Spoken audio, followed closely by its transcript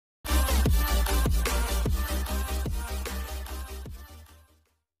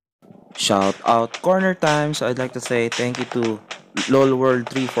Shout out corner time. So I'd like to say thank you to LOL World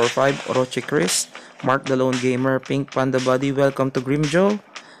 345, Orochi Chris, Mark the Lone Gamer, Pink Panda Buddy, welcome to Grimjo,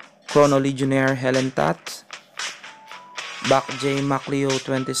 Chrono Legionnaire Helen Tat, Back J Macleo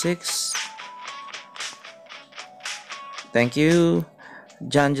 26. Thank you.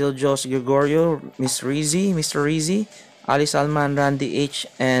 Janjel Jos Gregorio, Miss Rizzi, Mr. Rizzi, Alice Alman, Randy H,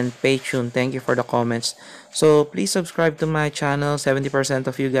 and Paychun. Thank you for the comments. So please subscribe to my channel. 70%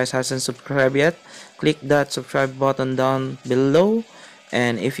 of you guys hasn't subscribed yet. Click that subscribe button down below.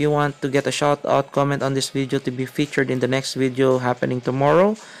 And if you want to get a shout out, comment on this video to be featured in the next video happening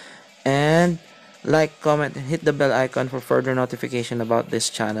tomorrow. And like, comment, and hit the bell icon for further notification about this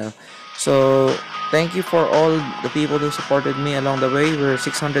channel. So thank you for all the people who supported me along the way. We're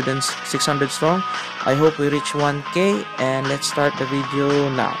 600 strong. I hope we reach 1k, and let's start the video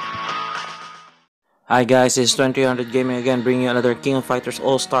now. Hi guys, it's 2300 Gaming again, bringing you another King of Fighters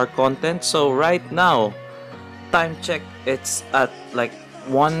All-Star content. So right now, time check, it's at like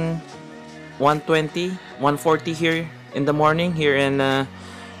 1:20, 1:40 here in the morning here in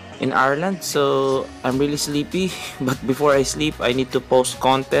Ireland. So I'm really sleepy, but before I sleep I need to post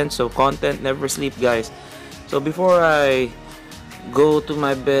content. So content never sleep, guys. So before I go to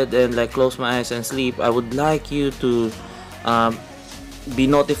my bed and like close my eyes and sleep, I would like you to be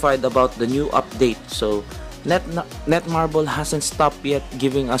notified about the new update. So Netmarble hasn't stopped yet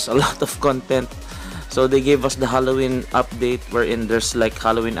giving us a lot of content. So they gave us the Halloween update, wherein there's like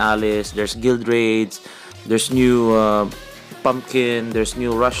Halloween Alice, there's guild raids, there's new pumpkin, there's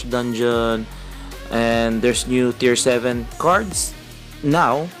new rush dungeon, and there's new tier 7 cards.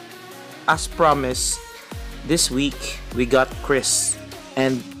 Now, as promised, this week we got Chris,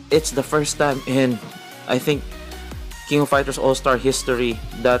 and it's the first time in, I think, King of Fighters All-Star history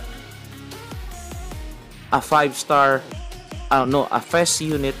that a 5-star, a FES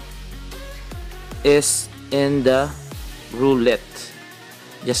unit is in the roulette.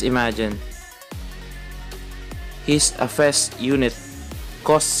 Just imagine. He's a FES unit,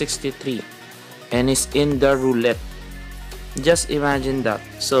 cost 63, and is in the roulette. Just imagine that.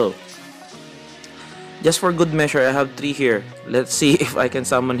 So, just for good measure, I have 3 here. Let's see if I can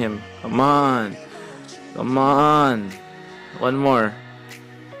summon him. Come on. Come on. One more.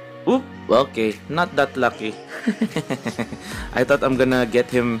 Oop. Okay. Not that lucky. I thought I'm gonna get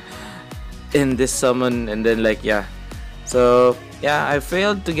him in this summon, and then like, yeah. So, yeah, I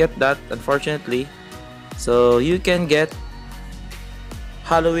failed to get that, unfortunately. So, you can get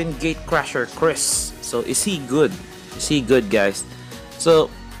Halloween Gatecrasher Chris. So, is he good? Is he good, guys?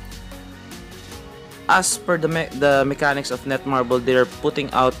 So, as per the mechanics of Netmarble, they're putting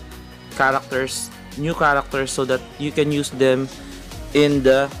out characters, new characters, so that you can use them in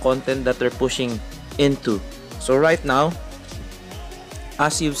the content that they're pushing into. So right now,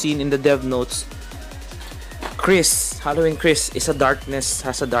 as you've seen in the dev notes, Chris, Halloween Chris has a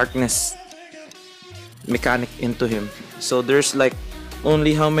darkness mechanic into him. So there's like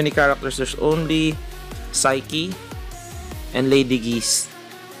only how many characters? There's only Psyche and Lady Geese.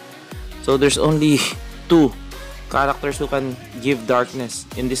 So there's only 2 characters who can give darkness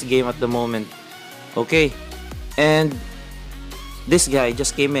in this game at the moment. Okay, and this guy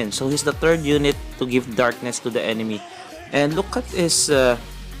just came in, so he's the 3rd unit to give darkness to the enemy. And look at his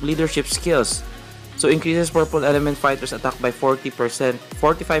leadership skills. So increases purple element fighters attack by 40%,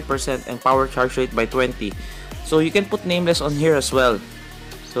 45%, and power charge rate by 20. So you can put Nameless on here as well.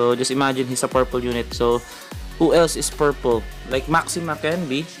 So just imagine he's a purple unit. So who else is purple? Like Maxima can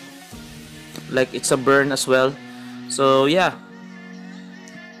be. Like it's a burn as well. So yeah,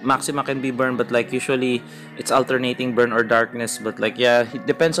 Maxima can be burn, but like usually it's alternating burn or darkness. But like, yeah, it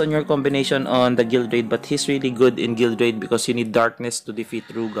depends on your combination on the guild raid. But he's really good in guild raid because you need darkness to defeat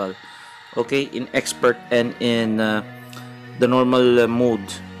Rugal. Okay, in expert and in the normal mode.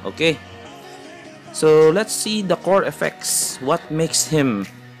 Okay, so let's see the core effects. What makes him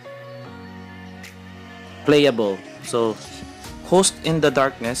playable? So host in the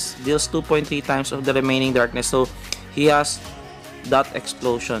darkness deals 2.3 times of the remaining darkness. So he has dot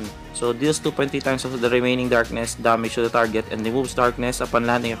explosion, so deals 2.3 times of the remaining darkness damage to the target and removes darkness upon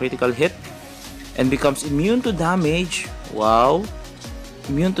landing a critical hit, and becomes immune to damage. Wow,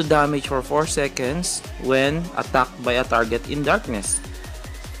 immune to damage for 4 seconds when attacked by a target in darkness.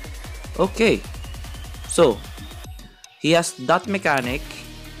 Okay, so he has that mechanic,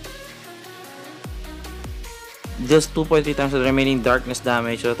 deals 2.3 times the remaining darkness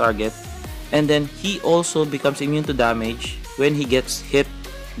damage to the target, and then he also becomes immune to damage when he gets hit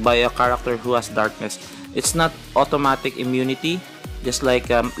by a character who has darkness. It's not automatic immunity, just like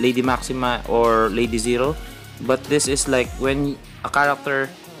Lady Maxima or Lady Zero, but this is like when a character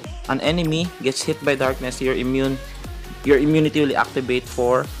an enemy gets hit by darkness, your immunity will activate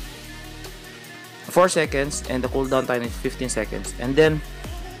for 4 seconds, and the cooldown time is 15 seconds. And then,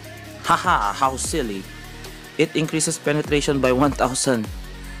 haha, how silly, it increases penetration by 1000,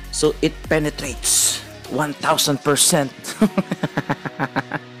 so it penetrates 1000%.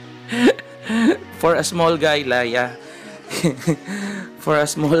 For a small guy like for a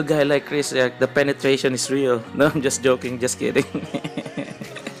small guy like Chris, the penetration is real. No, I'm just joking, just kidding.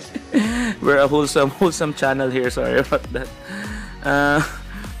 We're a wholesome channel here, sorry about that.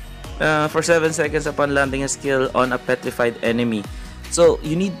 For 7 seconds upon landing a skill on a petrified enemy. So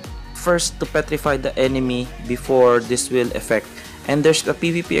you need first to petrify the enemy before this will affect. And there's a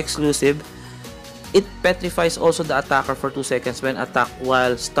PvP exclusive. It petrifies also the attacker for 2 seconds when attacked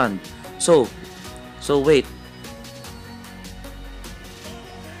while stunned. So wait.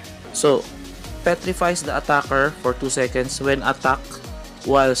 So petrifies the attacker for 2 seconds when attacked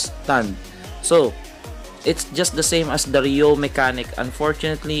while stunned. So it's just the same as the Ryo mechanic.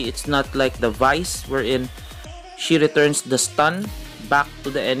 Unfortunately, it's not like the Vice wherein she returns the stun back to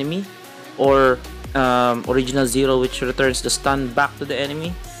the enemy, or Original Zero, which returns the stun back to the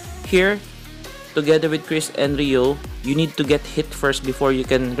enemy. Here, together with Chris and Ryo, you need to get hit first before you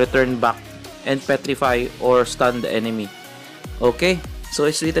can return back and petrify or stun the enemy. Okay, so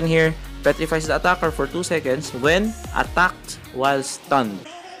it's written here, petrifies the attacker for 2 seconds when attacked while stunned.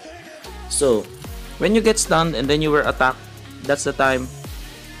 So when you get stunned and then you were attacked, that's the time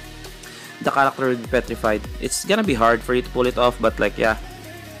the character will be petrified. It's gonna be hard for you to pull it off, but like, yeah,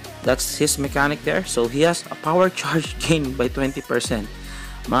 that's his mechanic there. So he has a power charge gain by 20%.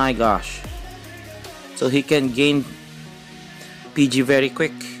 My gosh. So he can gain PG very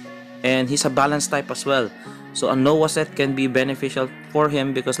quick, and he's a balance type as well. So a Noah set can be beneficial for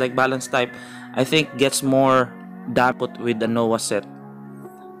him because like balance type, I think gets more damage with the Noah set.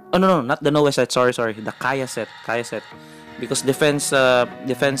 Oh no, not the Noah set, sorry, the Kaya set, because defense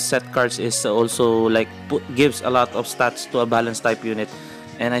set cards is also like gives a lot of stats to a balance type unit,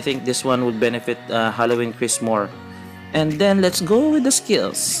 and I think this one would benefit Halloween Chris more. And then let's go with the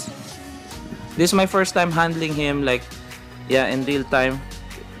skills. This is my first time handling him, like, yeah, in real time.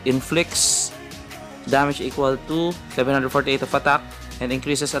 Inflicts damage equal to 748 of attack and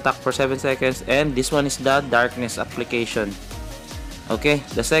increases attack for 7 seconds, and this one is the darkness application. Okay,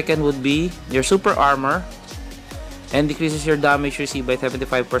 the second would be your super armor and decreases your damage received by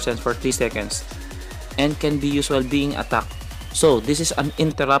 75% for 3 seconds and can be used while being attacked. So this is an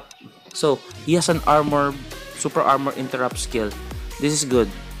interrupt. So he has an super armor interrupt skill. This is good.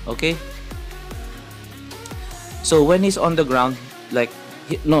 Okay, so when he's on the ground, like,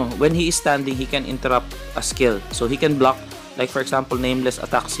 when he is standing, he can interrupt a skill. So he can block, like for example, Nameless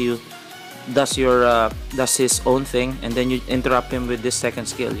attacks you, does his own thing, and then you interrupt him with this second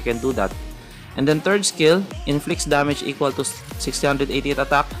skill. You can do that. And then third skill, inflicts damage equal to 688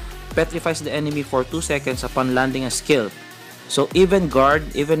 attack, petrifies the enemy for 2 seconds upon landing a skill. So even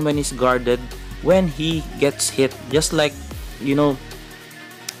when he's guarded, when he gets hit, just like, you know,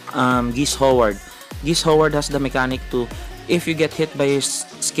 Geese Howard has the mechanic to, if you get hit by his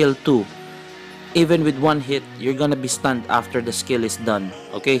skill 2, even with 1 hit, you're gonna be stunned after the skill is done.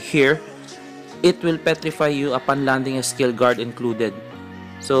 Okay, here it will petrify you upon landing a skill, guard included.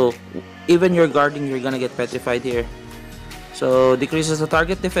 So even you're guarding, you're gonna get petrified here. So decreases the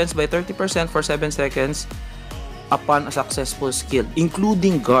target defense by 30% for 7 seconds upon a successful skill,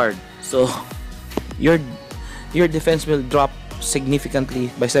 including guard. So your defense will drop significantly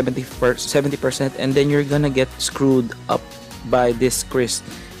by 70%, and then you're gonna get screwed up by this Chris.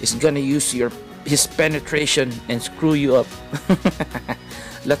 He's gonna use his penetration and screw you up.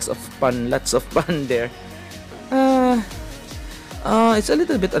 lots of fun there. It's a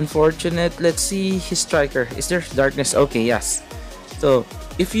little bit unfortunate. Let's see his striker. Is there darkness? Okay, yes. So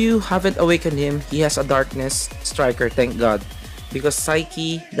if you haven't awakened him, he has a darkness striker, thank God, because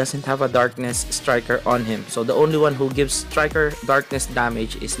Psyche doesn't have a darkness striker on him. So the only one who gives striker darkness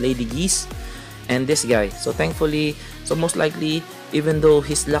damage is Lady Geese and this guy. So thankfully, so most likely, even though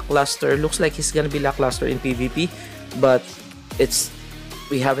he's lackluster, looks like he's gonna be lackluster in PvP, but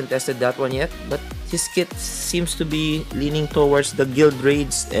we haven't tested that one yet. But his kit seems to be leaning towards the guild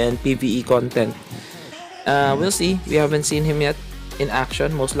raids and PvE content. We'll see. We haven't seen him yet in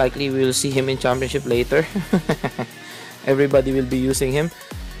action. Most likely we will see him in championship later. Everybody will be using him,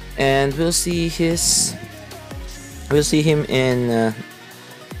 and we'll see him in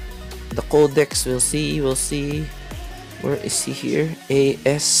the codex. We'll see where is he here?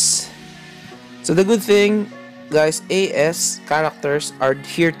 AS. So the good thing, guys, AS characters are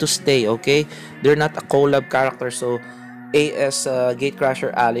here to stay. Okay, they're not a collab character, so AS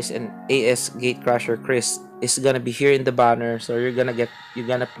Gatecrasher Alice and AS Gatecrasher Chris is gonna be here in the banner. So you're gonna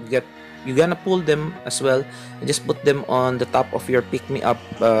pull them as well and just put them on the top of your pick me up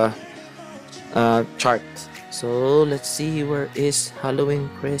chart. So let's see, where is Halloween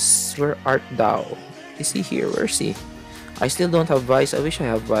Chris? Where art thou? Is he here? Where is he? I still don't have Vice. I wish I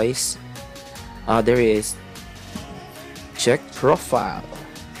have Vice. There he is. Check profile.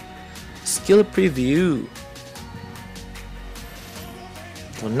 Skill preview.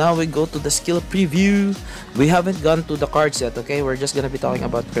 So now we go to the skill preview. We haven't gone to the cards yet, okay? We're just gonna be talking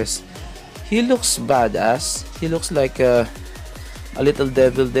about Chris. He looks badass. He looks like a little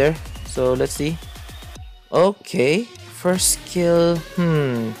devil there. So let's see. Okay, first skill.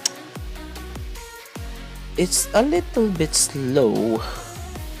 It's a little bit slow.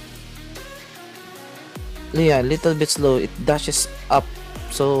 Yeah, a little bit slow. It dashes up,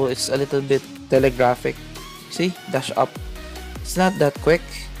 so it's a little bit telegraphic. See, dash up. It's not that quick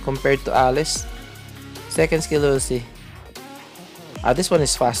compared to Alice. Second skill, we'll see. This one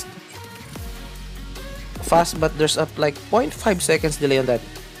is fast. Fast, but there's up like 0.5 seconds delay on that.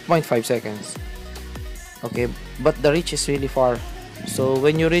 0.5 seconds. Okay, but the reach is really far. So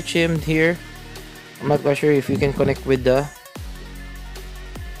when you reach him here, I'm not quite sure if you can connect with the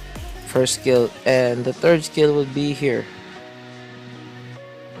first skill, and the third skill will be here.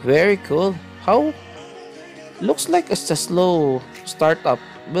 Very cool. How? Looks like it's a slow startup.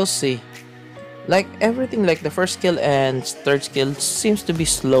 We'll see. Like everything, like the first skill and third skill seems to be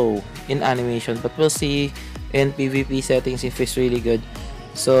slow in animation, but we'll see in PvP settings if it's really good.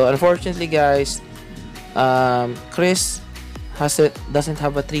 So unfortunately, guys, Chris doesn't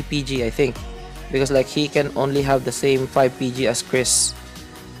have a 3 PG, I think, because like he can only have the same 5 PG as Chris,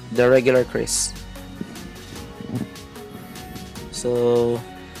 the regular Chris. So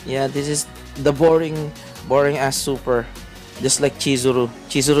yeah, this is the boring ass super, just like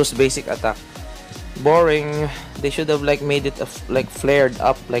Chizuru's basic attack. Boring. They should have like made it like flared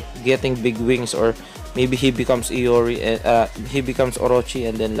up, like getting big wings, or maybe he becomes Iori, he becomes Orochi,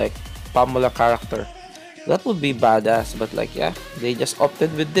 and then like Pamela character. That would be badass, but like yeah, they just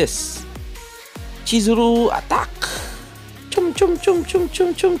opted with this. Chizuru attack. Chum chum chum chum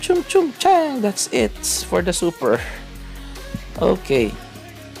chum chum chum chum chang. That's it for the super. Okay.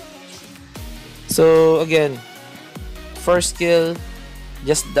 So again, first skill,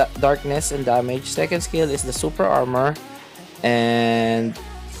 just darkness and damage. Second skill is the super armor and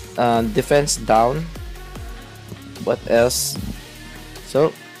defense down. What else?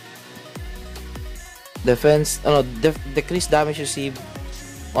 So defense, decrease damage received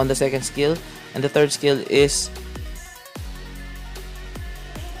on the second skill, and the third skill is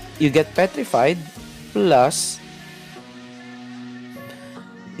you get petrified, plus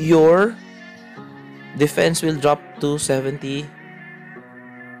your defense will drop to 70%.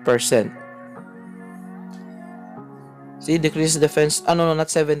 See, decreases defense. No, not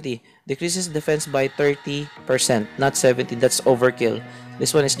 70. Decreases defense by 30%, not 70. That's overkill.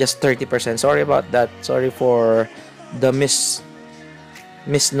 This one is just 30%. Sorry about that. Sorry for the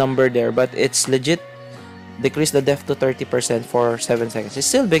misnumber there, but it's legit. Decrease the def to 30% for 7 seconds. It's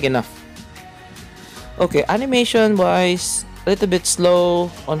still big enough. Okay, animation wise, a little bit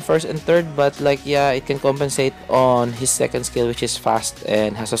slow on first and third, but like yeah, it can compensate on his second skill, which is fast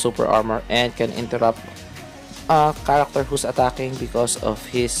and has a super armor and can interrupt a character who's attacking because of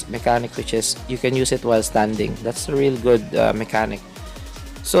his mechanic, which is you can use it while standing. That's a real good mechanic.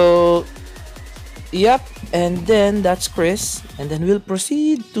 So yep, and then that's Chris, and then we'll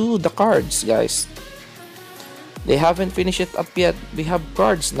proceed to the cards, guys. They haven't finished it up yet. We have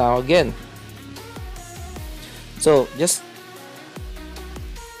cards now again. So just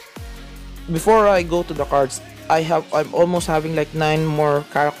before I go to the cards, I'm almost having like 9 more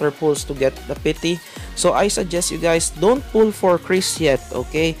character pulls to get the pity. So I suggest you guys don't pull for Chris yet,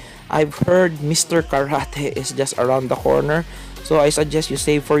 okay? I've heard Mr. Karate is just around the corner. So I suggest you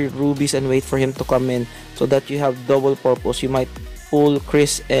save for your rubies and wait for him to come in so that you have double purpose. You might pull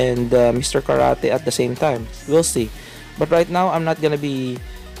Chris and Mr. Karate at the same time. We'll see. But right now, I'm not gonna be...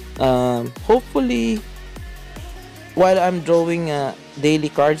 hopefully, while I'm drawing daily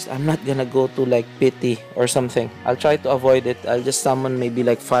cards, I'm not gonna go to like pity or something. I'll try to avoid it. I'll just summon maybe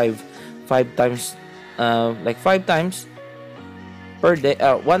like 5 times, like 5 times per day,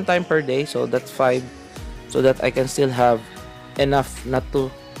 1 time per day. So that's 5, so that I can still have enough not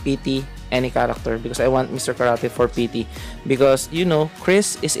to pity any character, because I want Mr. Karate for PT, because you know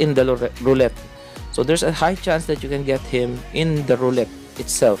Chris is in the roulette, so there's a high chance that you can get him in the roulette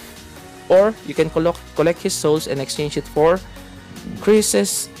itself, or you can collect his souls and exchange it for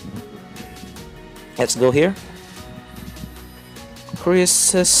Chris's. Let's go here.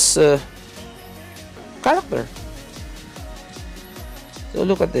 Chris's character. So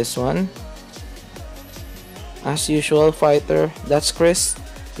look at this one. As usual, fighter. That's Chris.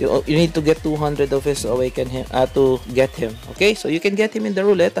 You need to get 200 of his awaken him to get him. Okay, so you can get him in the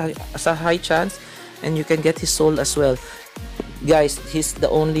roulette as a high chance, and you can get his soul as well. Guys, he's the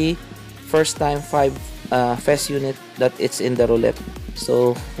only first time 5 FES unit that it's in the roulette.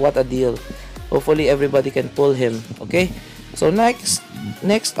 So what a deal. Hopefully everybody can pull him. Okay, so next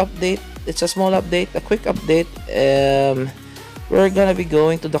update, it's a small update, a quick update. We're gonna be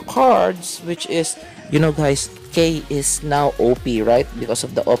going to the cards, which is, you know guys, K is now OP, right? Because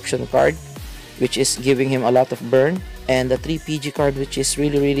of the option card, which is giving him a lot of burn, and the 3 PG card, which is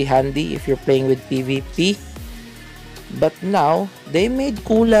really handy if you're playing with PvP. But now they made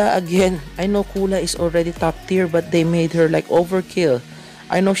Kula again. I know Kula is already top tier, but they made her like overkill.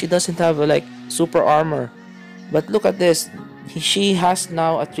 I know she doesn't have like super armor, but look at this. She has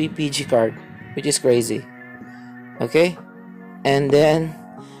now a 3 PG card, which is crazy. Okay, and then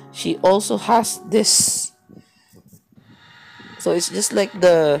she also has this. So it's just like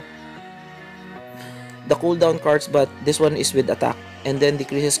the cooldown cards, but this one is with attack, and then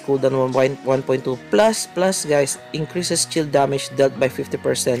decreases cooldown 1.2 plus guys, increases chill damage dealt by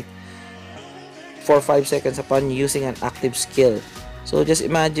 50% for 5 seconds upon using an active skill. So just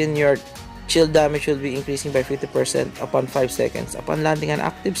imagine your chill damage will be increasing by 50% upon 5 seconds upon landing an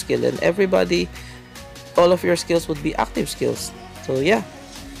active skill, and everybody, all of your skills would be active skills. So yeah,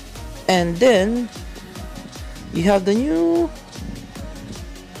 and then you have the new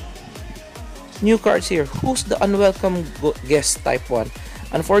cards here. Who's the unwelcome guest type 1?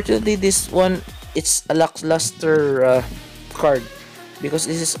 Unfortunately, this one, it's a lackluster card, because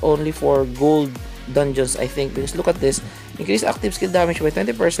this is only for gold dungeons, I think. Because look at this: increase active skill damage by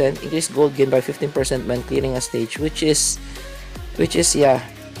 20%, increase gold gain by 15% when clearing a stage, which is yeah,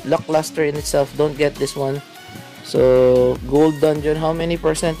 lackluster in itself. Don't get this one. So gold dungeon, how many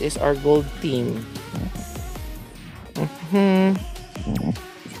percent is our gold team?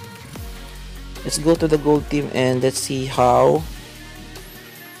 Let's go to the gold team and let's see how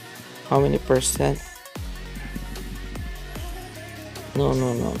many percent. No,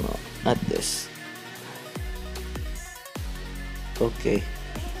 not this. Okay,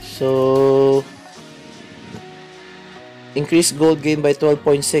 so increase gold gain by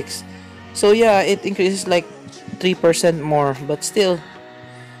 12.6. So yeah, it increases like 3% more, but still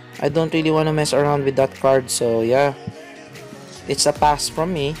I don't really want to mess around with that card. So yeah, it's a pass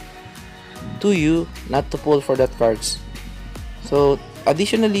from me to you not to pull for that cards. So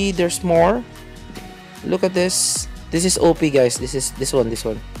additionally, there's more. Look at this. This is OP, guys. This is this one.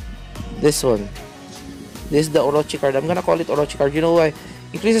 This is the Orochi card. I'm gonna call it Orochi card. You know why?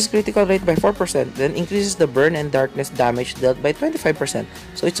 Increases critical rate by 4%, then increases the burn and darkness damage dealt by 25%.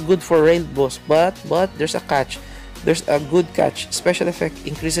 So it's good for railed boss, but there's a catch. There's a good catch. Special effect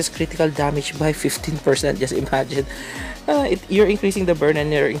increases critical damage by 15%. Just imagine, you're increasing the burn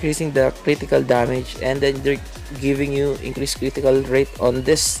and you're increasing the critical damage, and then they're giving you increased critical rate on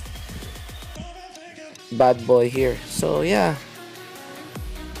this bad boy here. So yeah,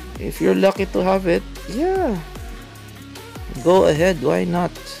 if you're lucky to have it, yeah, go ahead, why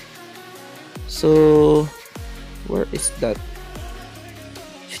not? So where is that?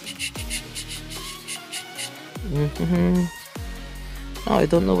 Oh, I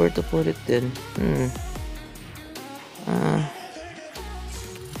don't know where to put it then.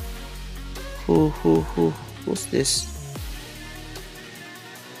 Who's this?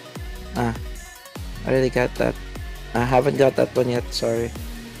 I already got that. I haven't got that one yet, sorry.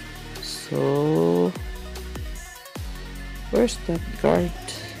 So where's that card?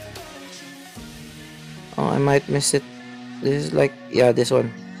 Oh, I might miss it. This is like, yeah, this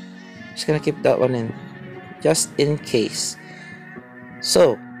one. Just gonna keep that one in, just in case.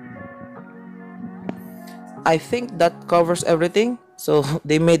 So I think that covers everything. So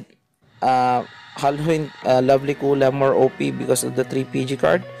they made Halloween Lovely Kula more OP because of the 3 PG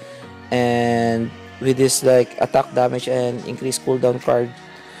card, and with this like attack damage and increased cooldown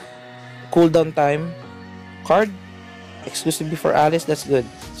time card exclusively for Alice. That's good.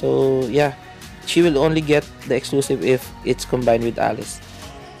 So yeah, she will only get the exclusive if it's combined with Alice.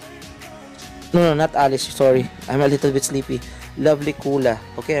 No, not Alice, sorry, I'm a little bit sleepy. Lovely Kula.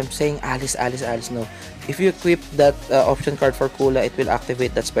 Okay, I'm saying Alice. No, if you equip that option card for Kula, it will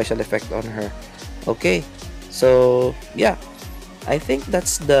activate that special effect on her. Okay, so yeah, I think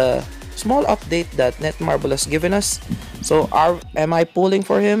that's the small update that Netmarble has given us. So am I pulling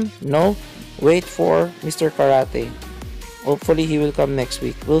for him? No, wait for Mr. Karate. Hopefully he will come next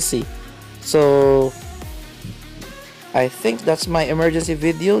week, we'll see. So I think that's my emergency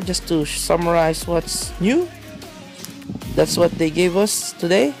video just to summarize what's new. That's what they gave us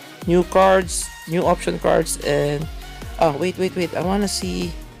today. New cards, new option cards, and wait. I wanna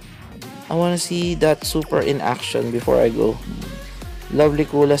see that super in action before I go. Lovely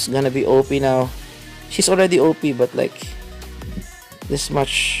Kula's gonna be OP now. She's already OP, but like this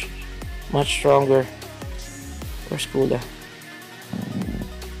much stronger. Where's Kula?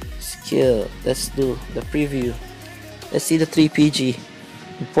 Skill. Let's do the preview. Let's see the 3PG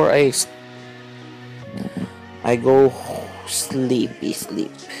before I go sleep.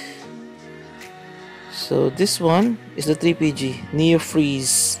 So this one is the 3PG Neo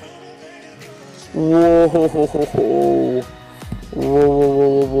Freeze. Whoa,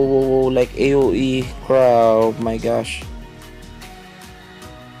 like AOE crowd. My gosh.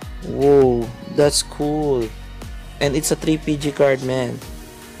 Whoa, that's cool. And it's a 3PG card, man.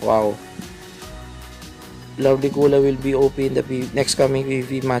 Wow. Lovely Kula will be OP in the next coming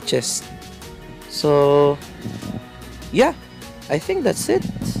PvP matches. So yeah, I think that's it.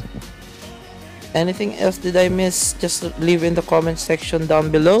 Anything else did I miss? Just leave in the comment section down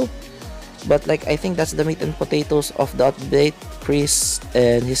below. But like, I think that's the meat and potatoes of the update. Chris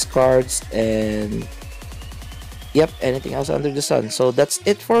and his cards, and yep, anything else under the sun. So that's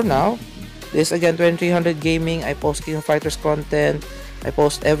it for now. This again 2300 Gaming. I post King of Fighters content. I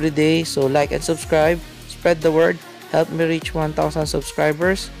post every day, so like and subscribe. Spread the word. Help me reach 1000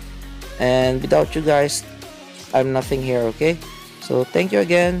 subscribers. And without you guys, I'm nothing here, okay? So thank you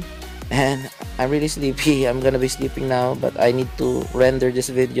again. And I'm really sleepy. I'm gonna be sleeping now, but I need to render this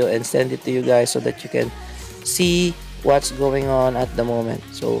video and send it to you guys so that you can see what's going on at the moment.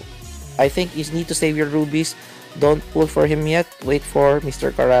 So I think you need to save your rubies. Don't pull for him yet. Wait for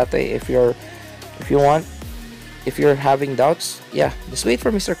Mr. Karate if you want. If you're having doubts, yeah, just wait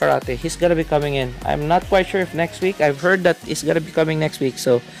for Mr. Karate. He's gonna be coming in. I'm not quite sure if next week. I've heard that he's gonna be coming next week.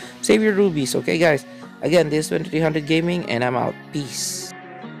 So save your rubies, okay guys? Again, this is 2300 Gaming, and I'm out. Peace.